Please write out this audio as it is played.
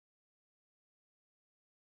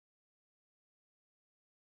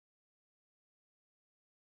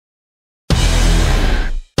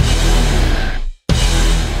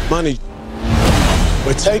Money.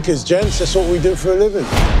 We're takers, gents. That's what we do for a living.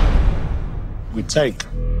 We take.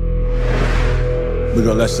 We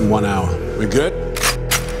got less than 1 hour. We good?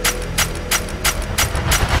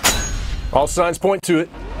 All signs point to it.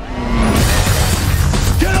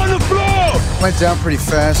 Get on the floor! Went down pretty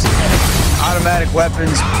fast. Automatic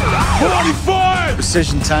weapons. 45!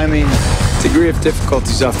 Precision timing. Degree of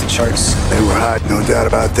difficulty's off the charts. They were hot, no doubt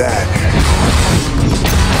about that.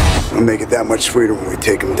 It'll make it that much sweeter when we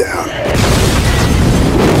take them down.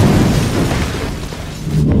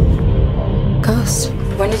 Ghost,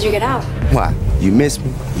 when did you get out? Why? You miss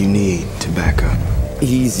me? You need tobacco.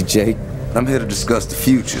 Easy, Jake. I'm here to discuss the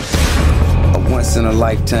future. A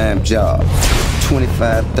once-in-a-lifetime job.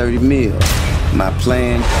 25, 30 mil. My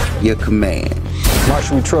plan, your command. Why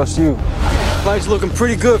should we trust you? Life's looking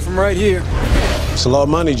pretty good from right here. It's a lot of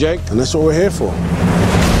money, Jake, and that's what we're here for.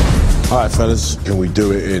 All right, fellas, can we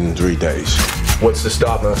do it in 3 days? What's to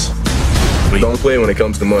stop us? We don't play when it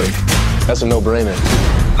comes to money. That's a no-brainer.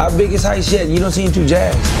 Our biggest heist yet, you don't seem too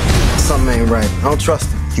jazzed. Something ain't right. I don't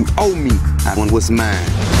trust him. You owe me. I want what's mine.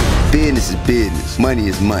 Business is business. Money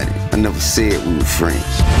is money. I never said we were friends.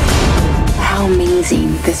 How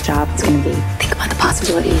amazing this job is going to be. Think about the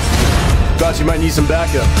possibilities. Thought you might need some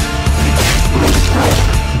backup.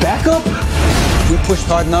 Backup? If we pushed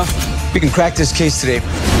hard enough, we can crack this case today.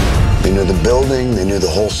 They knew the building, they knew the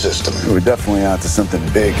whole system. We're definitely out to something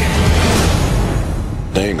big.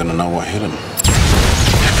 They ain't gonna know what hit them.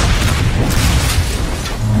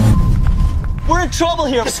 We're in trouble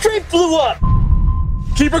here. The street blew up.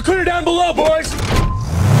 Keep her clear down below, boys!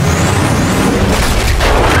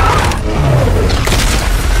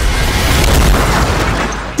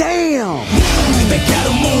 Damn! They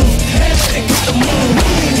gotta move, they gotta move.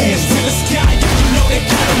 Hands to the sky, you know they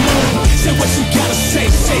gotta move. Say what you gotta say,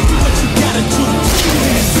 do what you gotta do.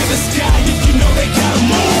 Hands to the sky, you know they gotta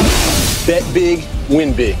move. Bet big,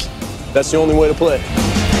 win big. That's the only way to play.